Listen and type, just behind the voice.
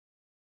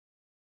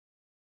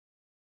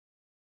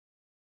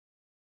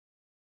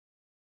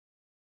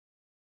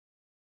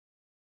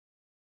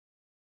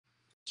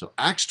So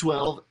Acts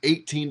 12,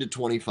 18 to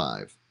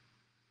 25.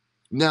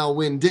 Now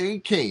when day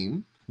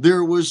came,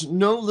 there was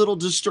no little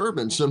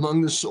disturbance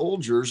among the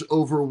soldiers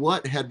over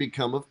what had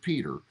become of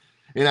Peter.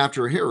 And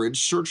after Herod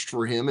searched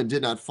for him and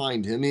did not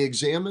find him, he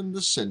examined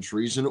the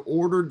sentries and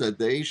ordered that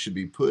they should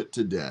be put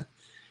to death.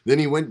 Then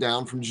he went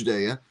down from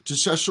Judea to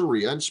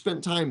Caesarea and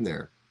spent time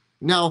there.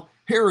 Now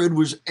Herod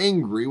was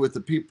angry with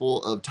the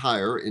people of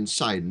Tyre and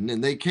Sidon,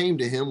 and they came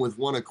to him with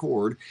one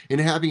accord, and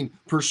having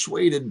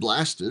persuaded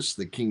Blastus,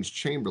 the king's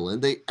chamberlain,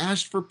 they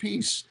asked for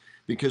peace,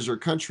 because their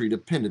country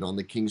depended on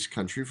the king's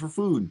country for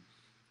food.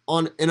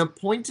 On an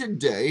appointed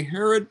day,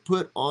 Herod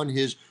put on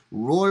his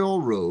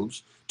royal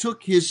robes,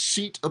 took his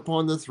seat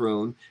upon the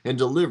throne, and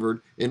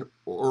delivered an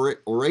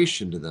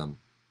oration to them.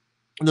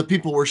 And the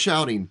people were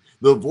shouting,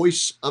 "The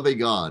voice of a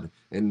God,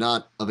 and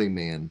not of a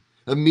man."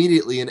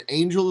 Immediately an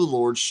angel of the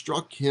Lord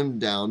struck him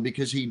down,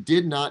 because he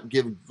did not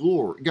give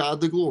God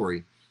the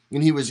glory,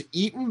 and he was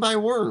eaten by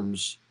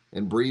worms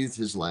and breathed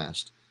his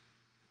last.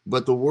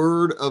 But the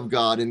word of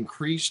God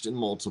increased and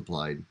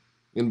multiplied.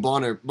 And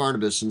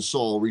Barnabas and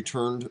Saul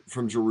returned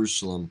from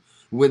Jerusalem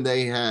when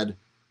they had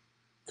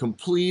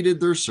completed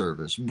their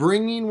service,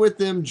 bringing with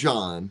them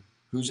John,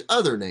 whose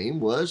other name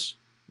was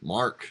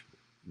Mark.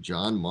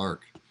 John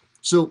Mark.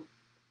 So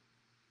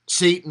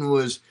Satan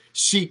was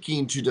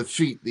seeking to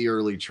defeat the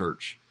early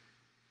church.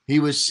 He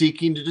was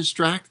seeking to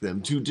distract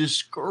them, to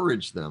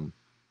discourage them,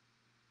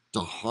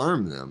 to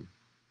harm them.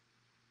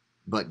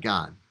 But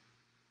God,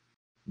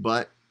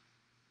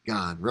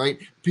 right?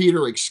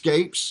 Peter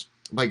escapes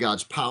by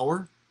God's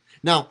power.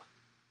 Now,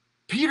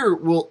 Peter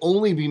will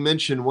only be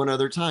mentioned one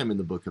other time in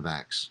the book of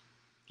Acts.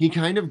 He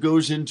kind of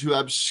goes into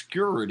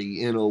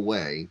obscurity in a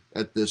way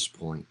at this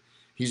point.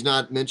 He's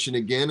not mentioned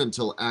again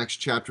until Acts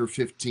chapter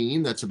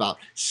 15. That's about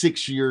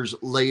 6 years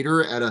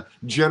later at a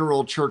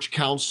general church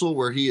council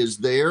where he is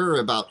there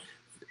about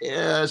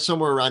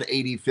somewhere around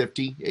 80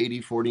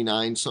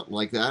 49, something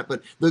like that.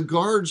 But the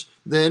guards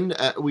then,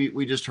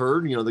 we just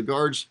heard, the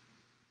guards,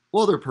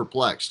 well, they're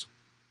perplexed.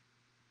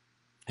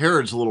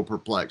 Herod's a little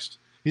perplexed.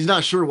 He's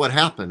not sure what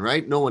happened,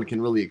 right? No one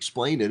can really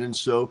explain it. And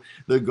so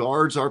the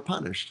guards are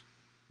punished.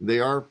 They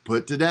are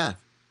put to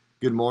death.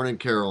 Good morning,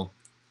 Carol.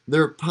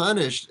 They're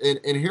punished, and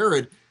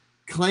Herod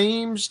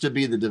claims to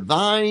be the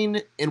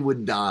divine and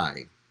would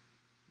die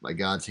by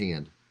God's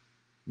hand.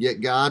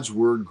 Yet God's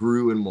word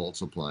grew and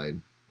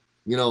multiplied.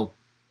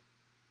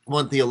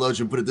 One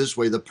theologian put it this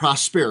way: the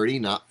prosperity,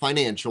 not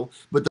financial,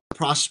 but the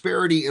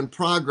prosperity and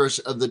progress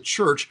of the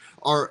church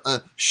are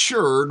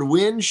assured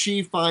when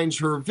she finds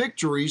her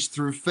victories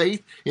through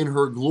faith in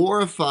her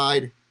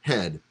glorified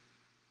head,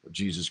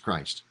 Jesus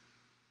Christ.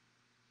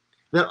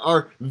 That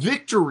our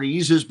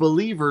victories as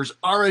believers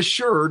are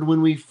assured when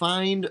we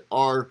find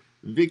our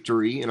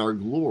victory and our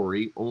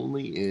glory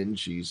only in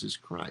Jesus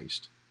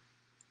Christ.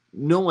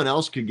 No one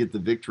else could get the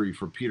victory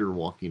for Peter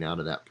walking out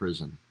of that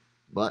prison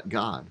but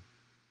God.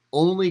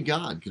 Only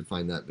God could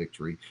find that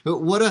victory.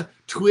 What a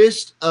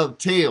twist of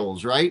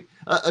tales, right?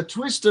 A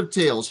twist of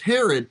tales.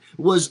 Herod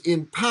was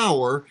in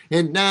power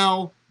and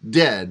now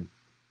dead.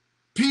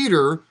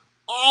 Peter,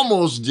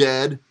 almost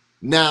dead,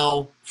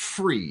 now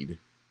freed.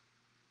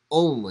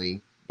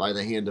 Only by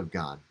the hand of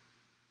God.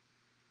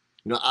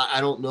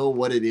 I don't know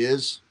what it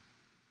is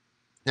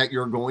that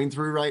you're going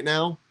through right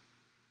now.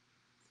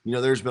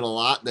 There's been a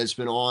lot that's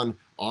been on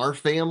our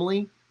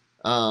family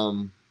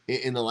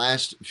in the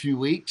last few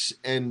weeks,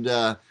 and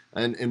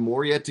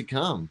more yet to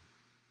come.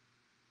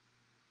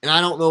 And I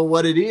don't know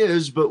what it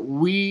is, but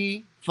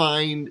we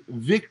find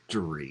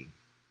victory.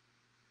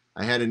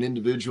 I had an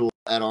individual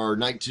at our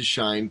Night to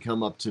Shine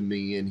come up to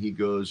me, and he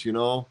goes,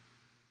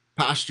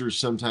 pastors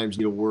sometimes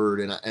need a word,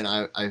 and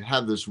I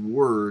have this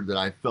word that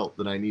I felt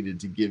that I needed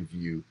to give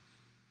you.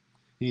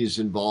 He is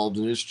involved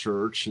in his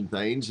church and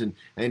things,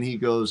 and he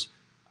goes,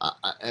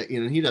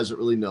 he doesn't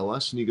really know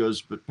us, and he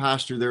goes, but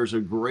Pastor, there's a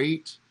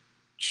great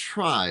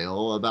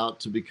trial about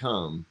to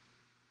become.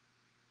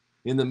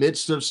 In the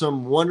midst of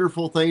some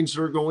wonderful things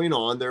that are going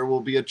on, there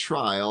will be a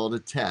trial, to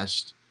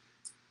test,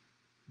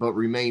 but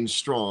remain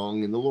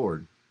strong in the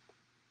Lord.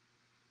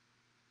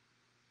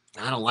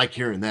 I don't like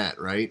hearing that,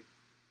 right?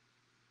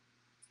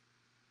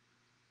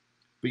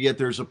 But yet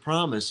there's a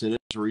promise in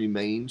it to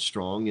remain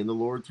strong in the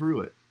Lord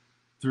through it,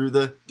 through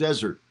the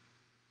desert,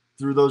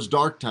 through those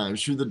dark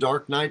times, through the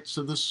dark nights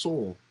of the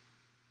soul.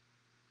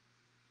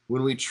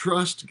 When we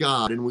trust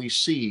God and we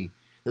see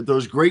that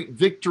those great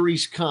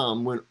victories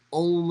come when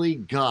only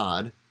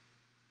God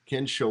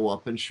can show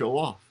up and show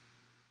off.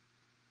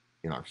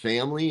 In our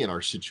family, in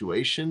our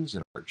situations,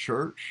 in our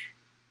church,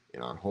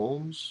 in our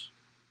homes.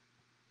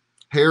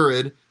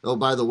 Herod, oh,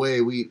 by the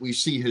way, we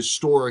see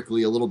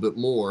historically a little bit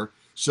more.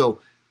 So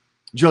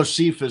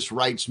Josephus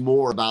writes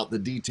more about the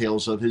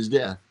details of his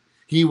death.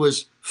 He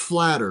was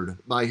flattered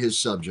by his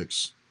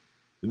subjects.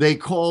 They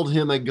called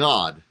him a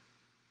god.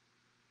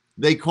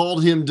 They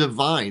called him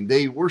divine.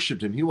 They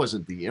worshiped him. He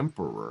wasn't the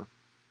emperor.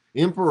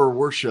 Emperor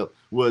worship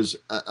was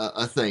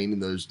a thing in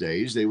those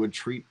days. They would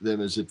treat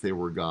them as if they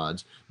were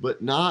gods,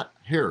 but not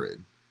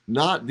Herod,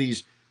 not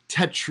these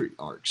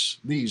tetrarchs,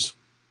 these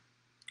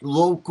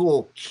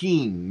local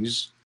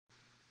kings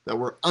that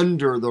were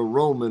under the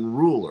Roman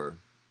ruler.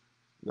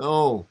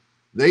 No,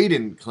 they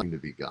didn't claim to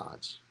be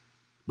gods.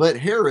 But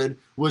Herod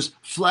was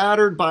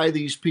flattered by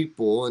these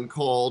people and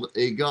called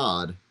a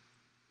god,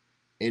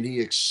 and he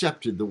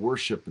accepted the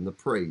worship and the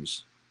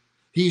praise.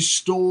 He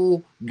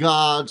stole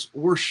God's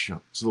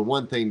worship. It's the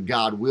one thing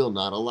God will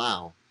not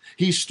allow.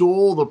 He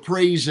stole the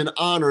praise and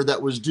honor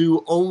that was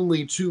due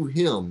only to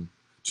him,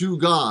 to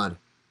God.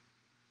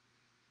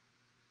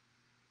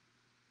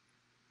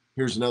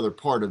 Here's another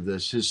part of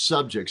this. His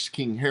subjects,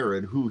 King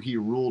Herod, who he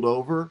ruled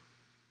over,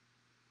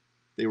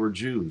 they were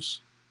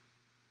Jews.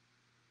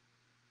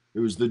 It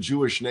was the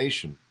Jewish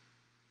nation.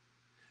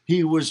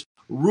 He was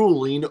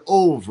ruling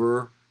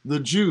over the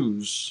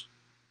Jews.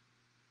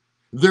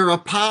 Their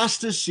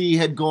apostasy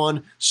had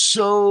gone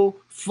so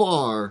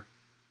far,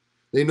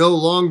 they no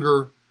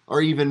longer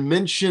are even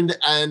mentioned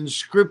in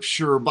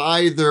Scripture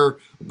by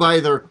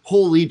their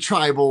holy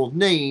tribal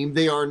name.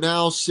 They are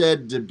now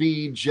said to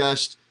be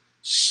just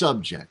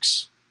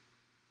subjects.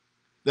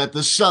 That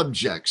the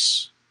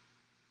subjects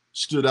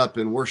stood up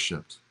and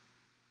worshiped.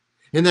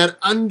 And that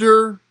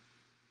under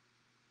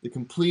the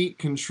complete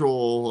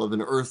control of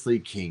an earthly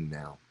king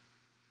now,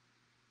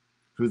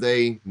 who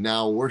they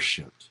now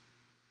worshiped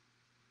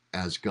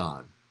as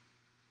God.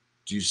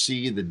 Do you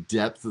see the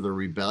depth of the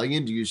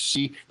rebellion? Do you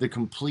see the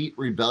complete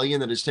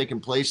rebellion that has taken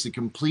place, the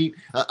complete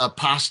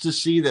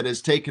apostasy that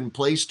has taken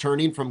place,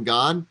 turning from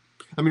God?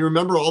 I mean,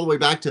 remember all the way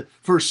back to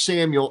 1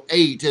 Samuel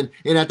 8, and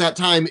at that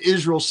time,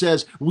 Israel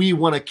says, we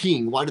want a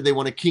king. Why did they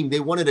want a king? They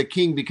wanted a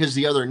king because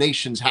the other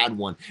nations had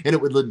one, and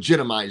it would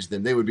legitimize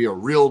them. They would be a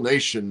real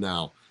nation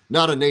now.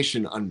 Not a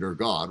nation under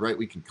God, right?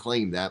 We can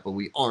claim that, but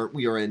we aren't.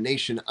 We are a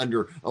nation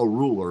under a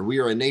ruler. We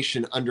are a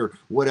nation under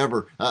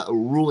whatever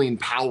ruling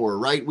power,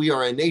 right? We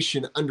are a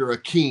nation under a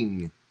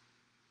king.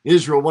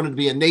 Israel wanted to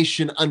be a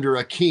nation under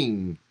a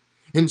king.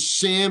 And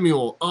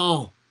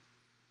Samuel,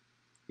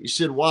 he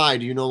said, why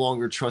do you no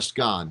longer trust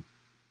God?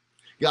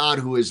 God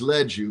who has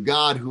led you,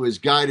 God who has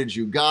guided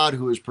you, God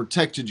who has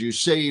protected you,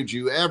 saved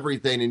you,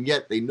 everything, and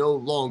yet they no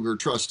longer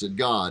trusted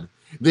God.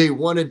 They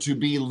wanted to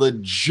be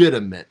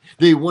legitimate.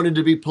 They wanted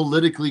to be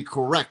politically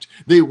correct.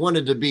 They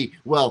wanted to be,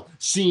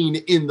 seen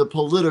in the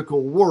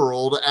political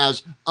world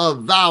as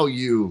of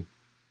value.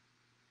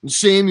 And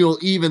Samuel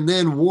even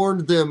then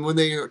warned them when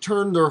they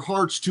turned their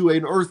hearts to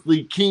an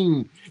earthly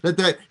king,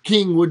 that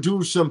king would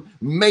do some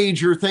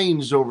major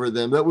things over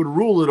them, that would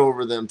rule it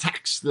over them,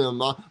 tax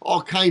them,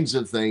 all kinds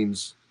of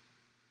things.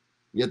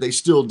 Yet they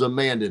still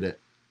demanded it.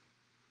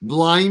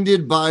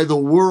 Blinded by the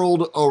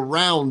world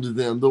around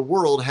them, the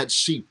world had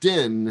seeped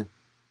in.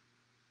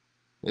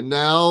 And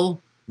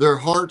now their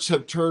hearts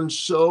have turned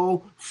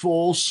so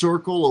full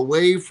circle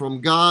away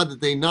from God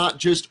that they not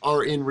just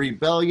are in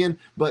rebellion,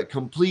 but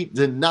complete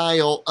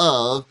denial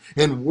of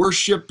and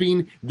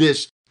worshiping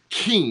this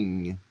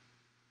king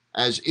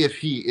as if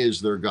he is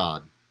their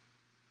God,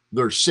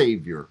 their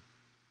Savior,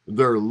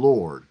 their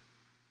Lord.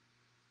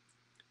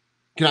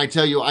 Can I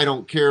tell you, I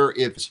don't care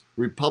if it's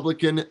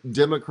Republican,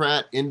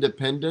 Democrat,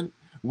 Independent,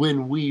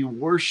 when we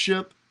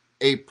worship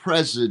a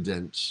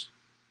president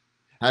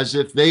as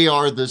if they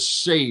are the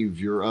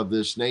Savior of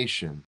this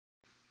nation,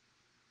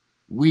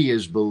 we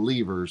as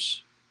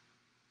believers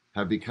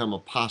have become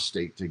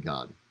apostate to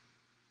God.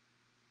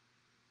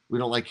 We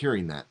don't like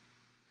hearing that.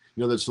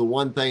 You know, that's the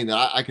one thing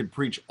that I could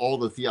preach all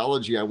the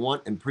theology I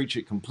want and preach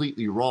it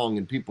completely wrong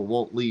and people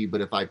won't leave.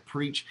 But if I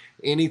preach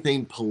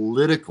anything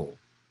political,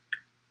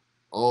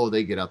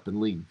 they get up and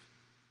leave.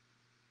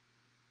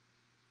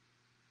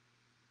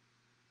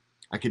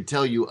 I could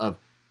tell you of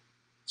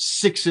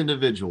 6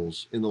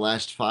 individuals in the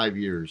last 5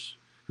 years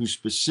who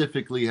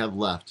specifically have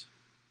left.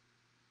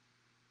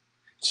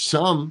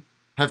 Some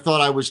have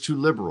thought I was too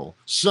liberal.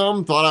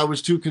 Some thought I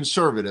was too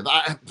conservative.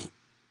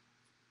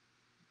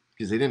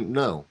 Because they didn't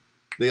know.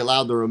 They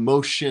allowed their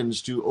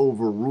emotions to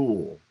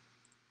overrule.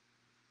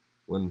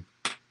 When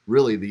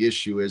really the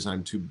issue is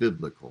I'm too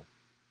biblical.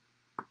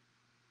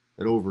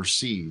 It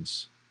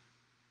oversees.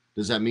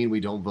 Does that mean we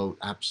don't vote?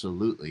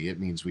 Absolutely. It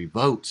means we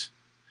vote.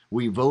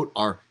 We vote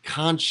our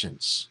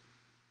conscience.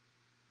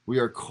 We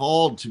are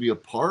called to be a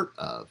part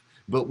of,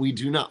 but we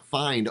do not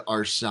find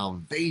our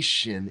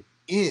salvation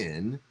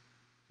in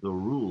the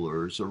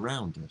rulers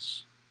around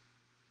us.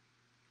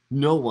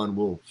 No one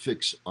will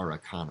fix our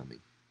economy.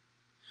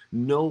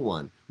 No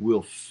one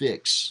will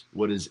fix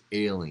what is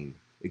ailing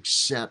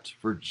except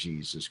for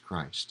Jesus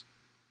Christ.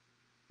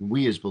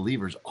 We as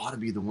believers ought to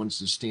be the ones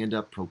to stand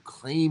up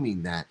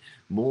proclaiming that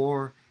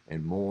more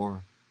and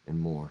more and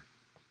more.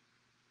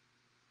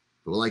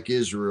 But like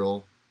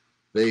Israel,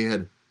 they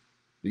had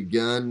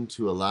begun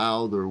to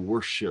allow their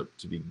worship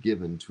to be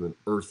given to an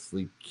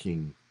earthly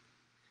king.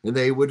 And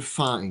they would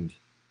find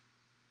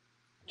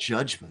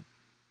judgment,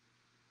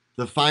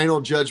 the final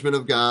judgment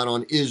of God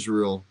on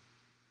Israel,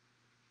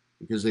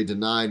 because they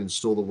denied and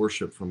stole the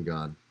worship from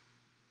God.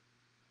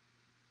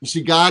 You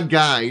see, God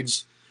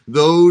guides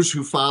those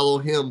who follow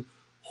him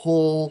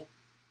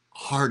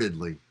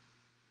wholeheartedly.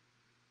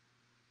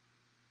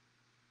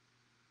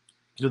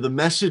 You know, the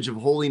message of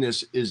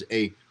holiness is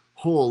a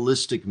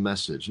holistic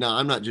message. Now,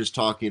 I'm not just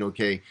talking,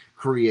 okay,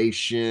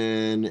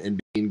 creation and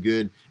being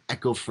good,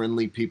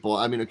 eco-friendly people.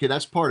 I mean, okay,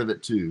 that's part of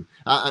it too.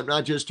 I'm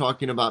not just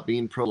talking about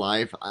being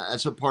pro-life.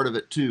 That's a part of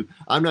it too.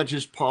 I'm not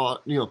just,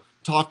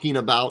 talking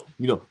about,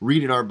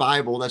 reading our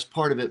Bible. That's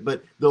part of it.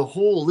 But the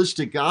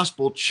holistic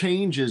gospel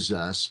changes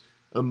us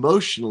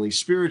emotionally,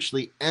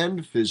 spiritually,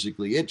 and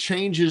physically. It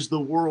changes the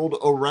world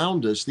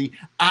around us, the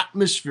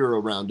atmosphere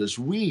around us.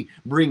 We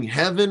bring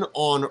heaven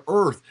on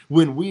earth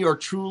when we are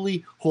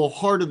truly,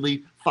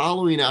 wholeheartedly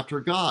following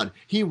after God.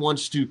 He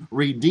wants to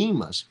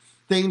redeem us.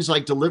 Things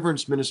like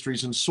deliverance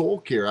ministries and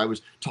soul care. I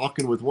was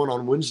talking with one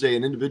on Wednesday,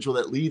 an individual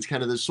that leads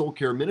kind of this soul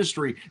care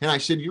ministry, and I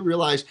said, you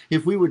realize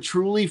if we would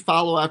truly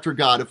follow after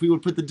God, if we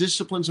would put the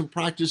disciplines and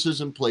practices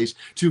in place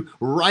to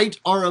right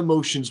our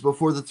emotions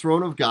before the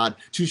throne of God,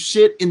 to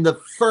sit in the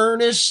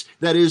furnace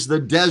that is the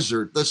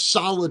desert, the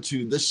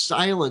solitude, the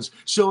silence,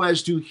 so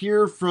as to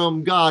hear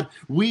from God,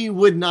 we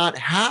would not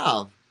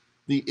have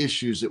the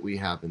issues that we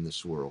have in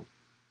this world.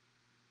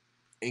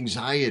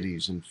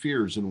 Anxieties and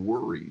fears and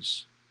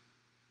worries.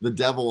 The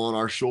devil on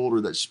our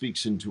shoulder that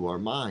speaks into our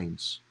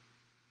minds.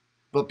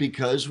 But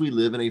because we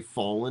live in a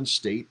fallen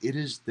state, it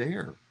is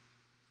there.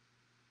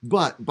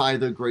 But by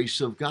the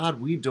grace of God,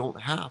 we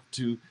don't have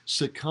to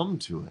succumb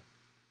to it.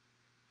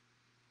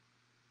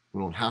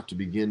 We don't have to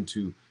begin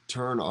to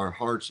turn our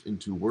hearts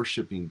into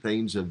worshiping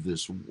things of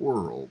this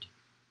world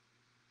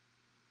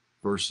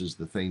versus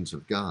the things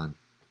of God.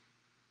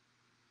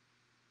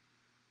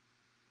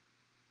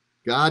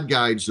 God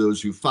guides those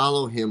who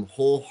follow him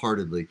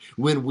wholeheartedly.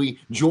 When we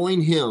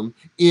join him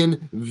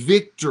in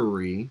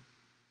victory,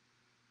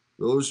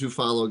 those who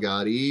follow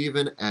God,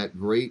 even at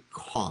great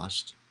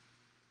cost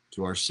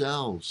to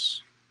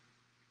ourselves.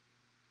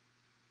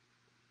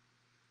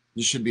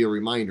 This should be a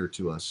reminder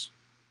to us.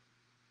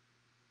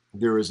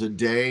 There is a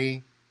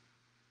day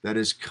that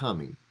is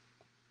coming.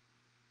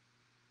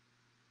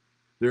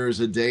 There is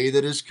a day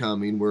that is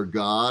coming where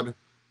God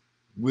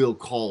will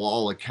call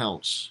all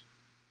accounts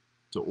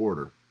to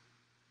order.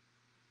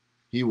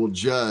 He will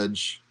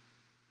judge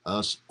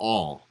us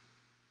all,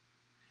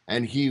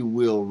 and he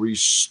will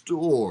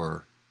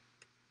restore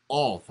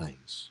all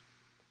things.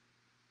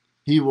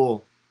 He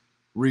will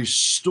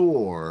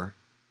restore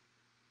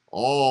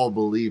all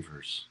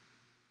believers,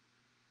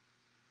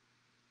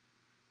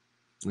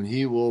 and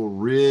he will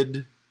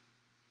rid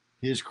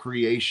his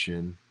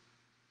creation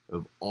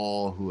of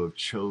all who have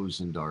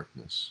chosen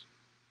darkness.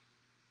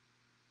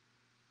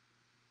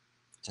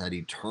 It's that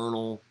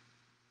eternal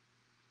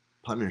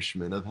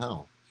punishment of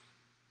hell.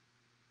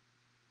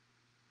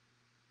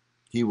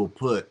 He will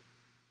put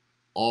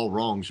all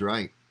wrongs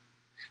right.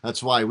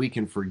 That's why we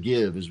can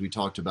forgive, as we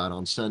talked about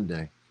on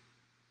Sunday.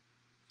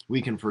 We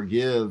can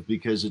forgive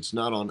because it's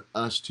not on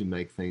us to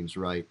make things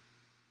right.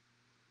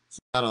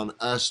 It's not on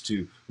us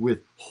to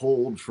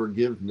withhold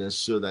forgiveness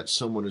so that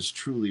someone is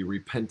truly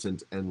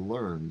repentant and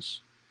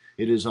learns.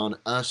 It is on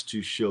us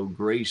to show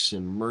grace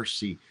and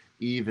mercy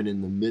even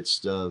in the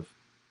midst of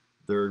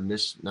their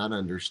not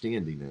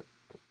understanding it.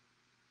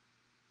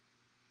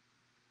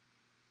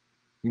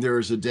 There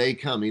is a day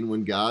coming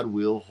when God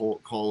will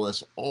call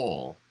us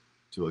all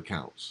to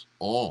accounts.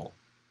 All.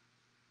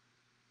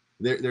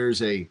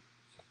 There's a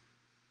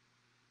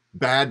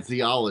bad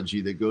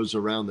theology that goes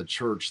around the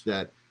church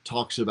that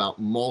talks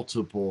about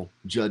multiple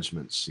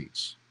judgment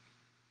seats.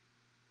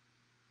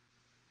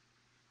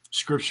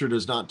 Scripture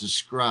does not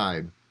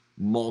describe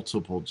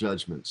multiple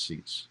judgment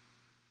seats.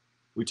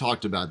 We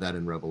talked about that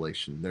in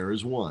Revelation. There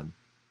is one.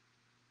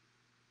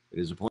 It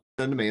is appointed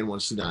unto man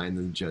once to die, and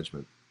then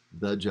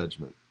the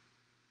judgment.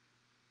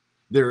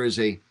 There is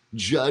a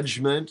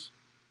judgment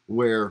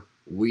where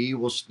we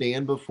will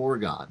stand before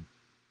God,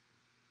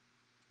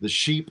 the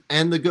sheep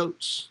and the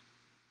goats,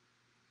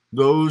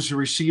 those who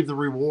receive the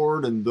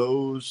reward and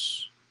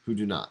those who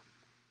do not.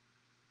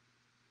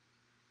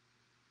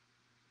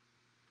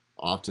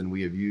 Often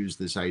we have used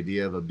this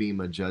idea of a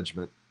bema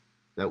judgment,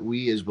 that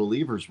we as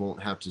believers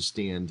won't have to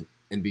stand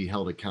and be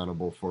held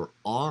accountable for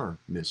our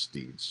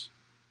misdeeds,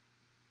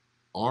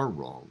 our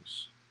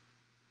wrongs.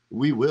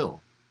 We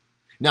will.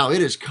 Now,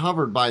 it is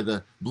covered by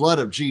the blood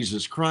of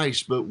Jesus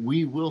Christ, but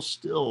we will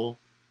still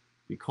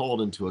be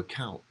called into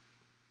account.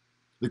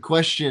 The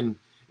question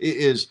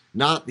is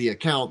not the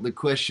account. The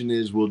question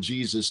is, will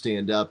Jesus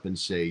stand up and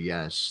say,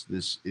 yes,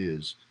 this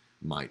is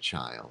my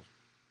child.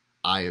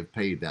 I have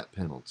paid that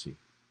penalty.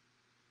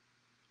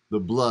 The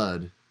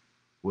blood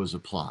was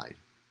applied.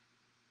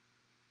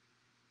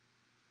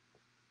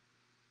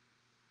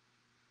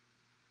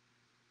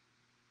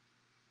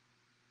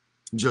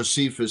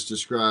 Josephus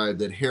described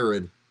that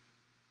Herod,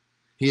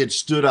 he had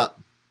stood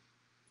up.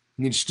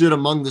 He had stood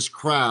among this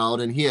crowd,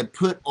 and he had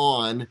put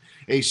on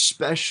a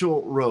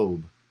special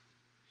robe.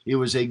 It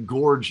was a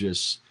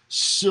gorgeous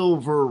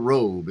silver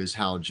robe, is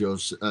how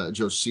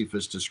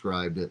Josephus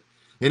described it.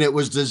 And it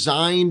was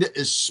designed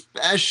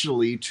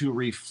especially to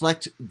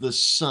reflect the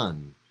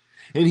sun.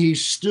 And he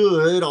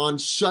stood on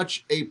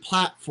such a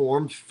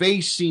platform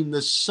facing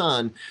the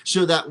sun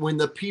so that when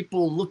the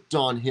people looked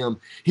on him,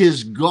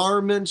 his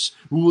garments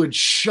would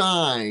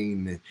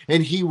shine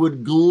and he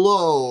would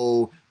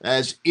glow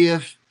as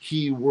if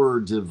he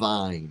were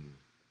divine.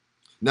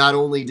 Not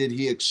only did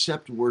he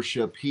accept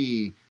worship,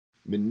 he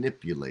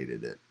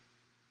manipulated it.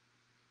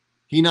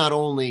 He not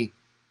only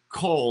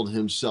called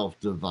himself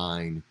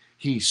divine,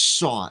 he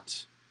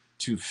sought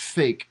to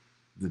fake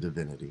the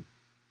divinity.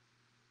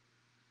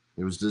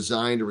 It was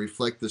designed to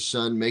reflect the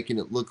sun, making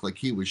it look like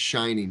he was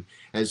shining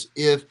as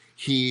if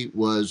he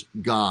was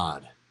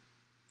God.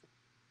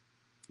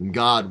 And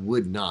God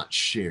would not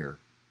share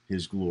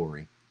his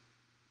glory.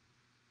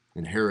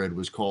 And Herod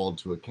was called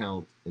to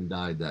account and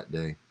died that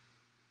day.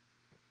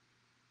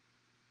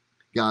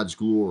 God's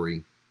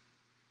glory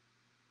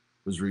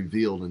was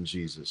revealed in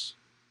Jesus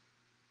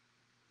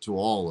to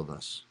all of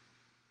us,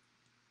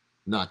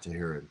 not to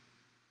Herod.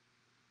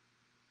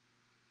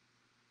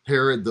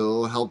 Herod,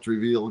 though, helped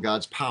reveal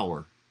God's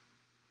power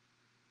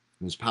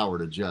and his power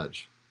to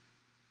judge.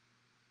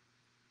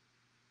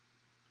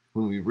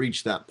 When we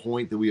reach that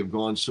point that we have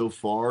gone so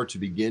far to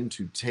begin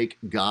to take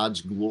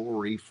God's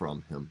glory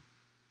from him,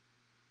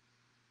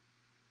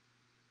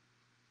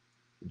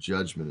 the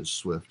judgment is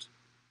swift.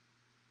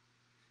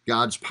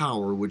 God's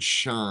power would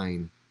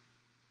shine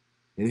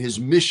and his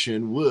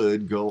mission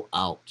would go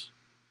out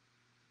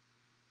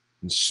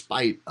in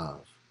spite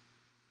of.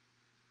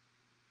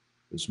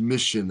 This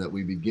mission that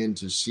we begin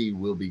to see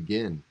will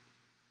begin.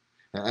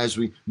 As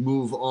we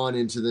move on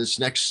into this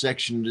next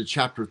section, into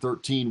chapter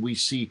 13, we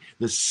see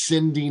the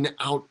sending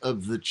out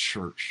of the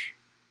church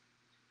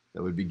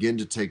that would begin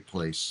to take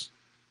place.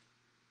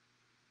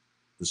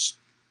 The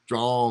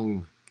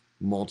strong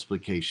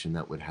multiplication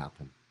that would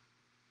happen.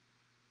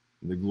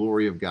 And the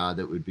glory of God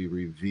that would be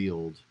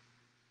revealed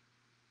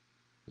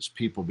as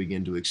people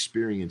begin to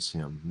experience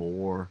him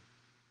more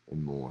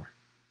and more.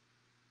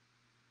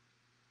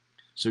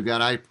 So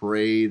God, I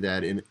pray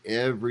that in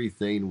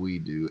everything we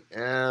do,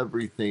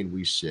 everything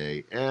we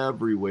say,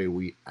 every way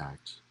we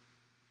act,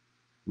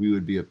 we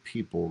would be a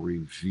people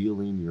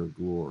revealing your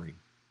glory,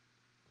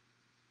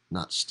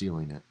 not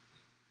stealing it.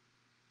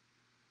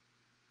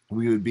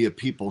 We would be a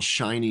people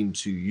shining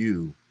to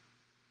you,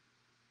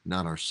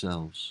 not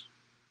ourselves.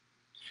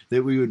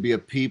 That we would be a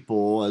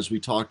people, as we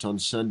talked on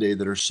Sunday,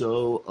 that are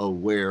so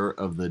aware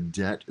of the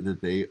debt that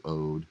they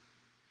owed,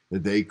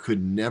 that they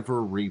could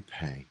never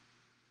repay,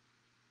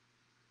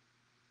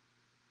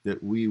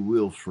 that we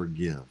will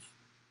forgive.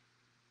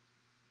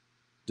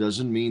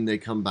 Doesn't mean they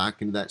come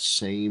back into that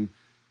same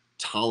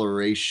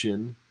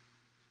toleration.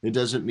 It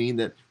doesn't mean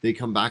that they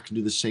come back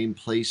into the same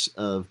place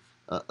of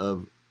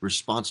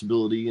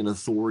responsibility and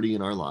authority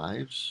in our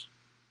lives.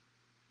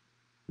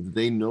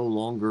 They no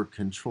longer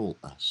control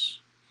us.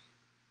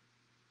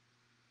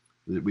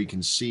 That we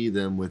can see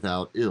them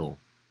without ill.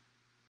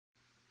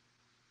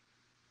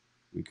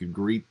 We could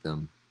greet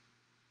them.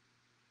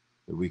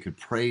 That we could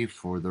pray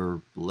for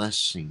their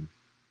blessing.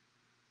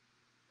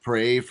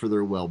 Pray for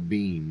their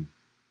well-being.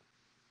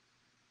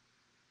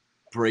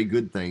 Pray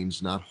good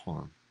things, not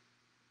harm.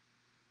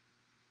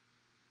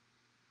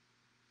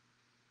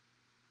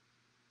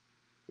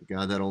 But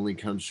God, that only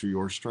comes through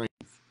your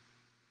strength.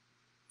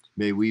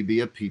 May we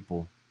be a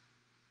people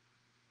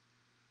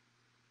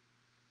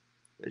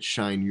that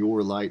shine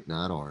your light,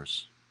 not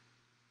ours.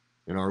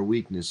 And our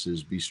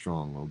weaknesses be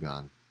strong, O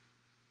God.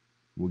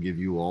 We'll give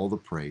you all the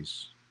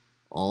praise,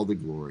 all the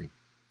glory.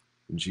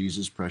 In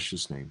Jesus'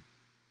 precious name,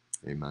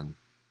 amen.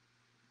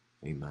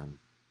 Amen.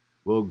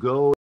 Well,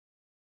 go